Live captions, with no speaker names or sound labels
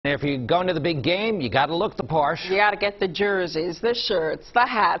If you're going to the big game, you got to look the part. You got to get the jerseys, the shirts, the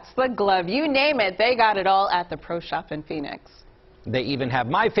hats, the glove, you name it. They got it all at the Pro Shop in Phoenix. They even have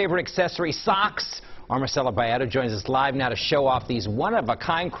my favorite accessory, socks. Our Marcella Baietto joins us live now to show off these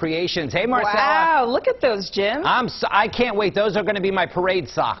one-of-a-kind creations. Hey, Marcella. Wow, look at those, Jim. I can't wait. Those are going to be my parade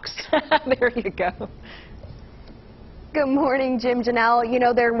socks. There you go. Good morning, Jim, Janelle. You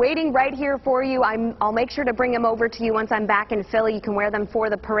know, they're waiting right here for you. I'll make sure to bring them over to you once I'm back in Philly. You can wear them for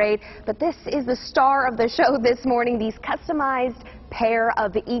the parade. But this is the star of the show this morning, these customized pair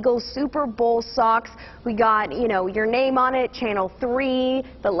of the Eagles Super Bowl socks. We got, you know, your name on it, Channel 3,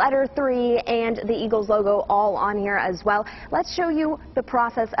 the letter 3, and the Eagles logo all on here as well. Let's show you the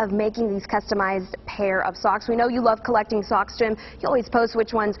process of making these customized pair of socks. We know you love collecting socks, Jim. You always post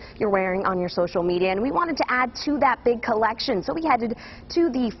which ones you're wearing on your social media, and we wanted to add to that big collection. So we headed to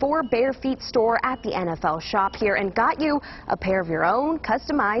the 4 Bare Feet store at the NFL shop here and got you a pair of your own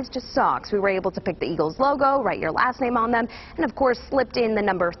customized socks. We were able to pick the Eagles logo, write your last name on them, and of course slipped in the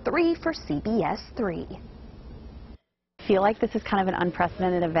number 3 for CBS 3. I feel like this is kind of an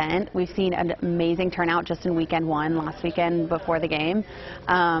unprecedented event. We've seen an amazing turnout just in weekend 1, last weekend before the game.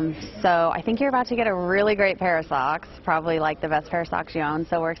 So I think you're about to get a really great pair of socks, probably like the best pair of socks you own.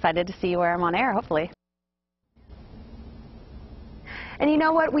 So we're excited to see you wear them on air, hopefully. And you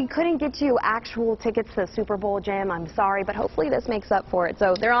know what? We couldn't get you actual tickets to the Super Bowl, Jim. I'm sorry, but hopefully this makes up for it.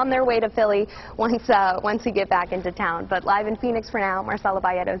 So they're on their way to Philly once we get back into town. But live in Phoenix for now, Marcella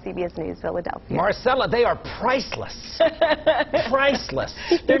Baietto, CBS News, Philadelphia. Marcella, they are priceless. Priceless.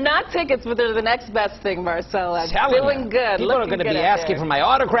 They're not tickets, but they're the next best thing, Marcella. Feeling good. People are going to be asking for my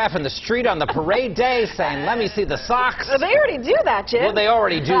autograph in the street on the parade day, saying, let me see the socks. Well, they already do that, Jim. Well, they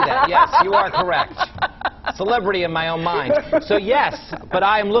already do that. Yes, you are correct. Celebrity in my own mind. So yes, but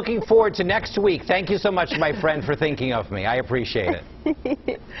I am looking forward to next week. Thank you so much, my friend, for thinking of me. I appreciate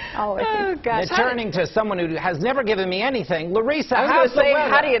it. Oh, gosh. Turning to someone who has never given me anything, Larissa, I was going to say,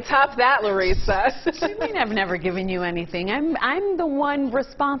 how do you top that, Larissa? What do you mean I've never given you anything? I'm the one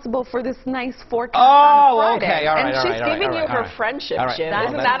responsible for this nice forecast Oh, on Friday. okay, all right, and all she's right, giving you her friendship, Jim. Well,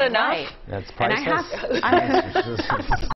 Isn't that enough? That's priceless. And I have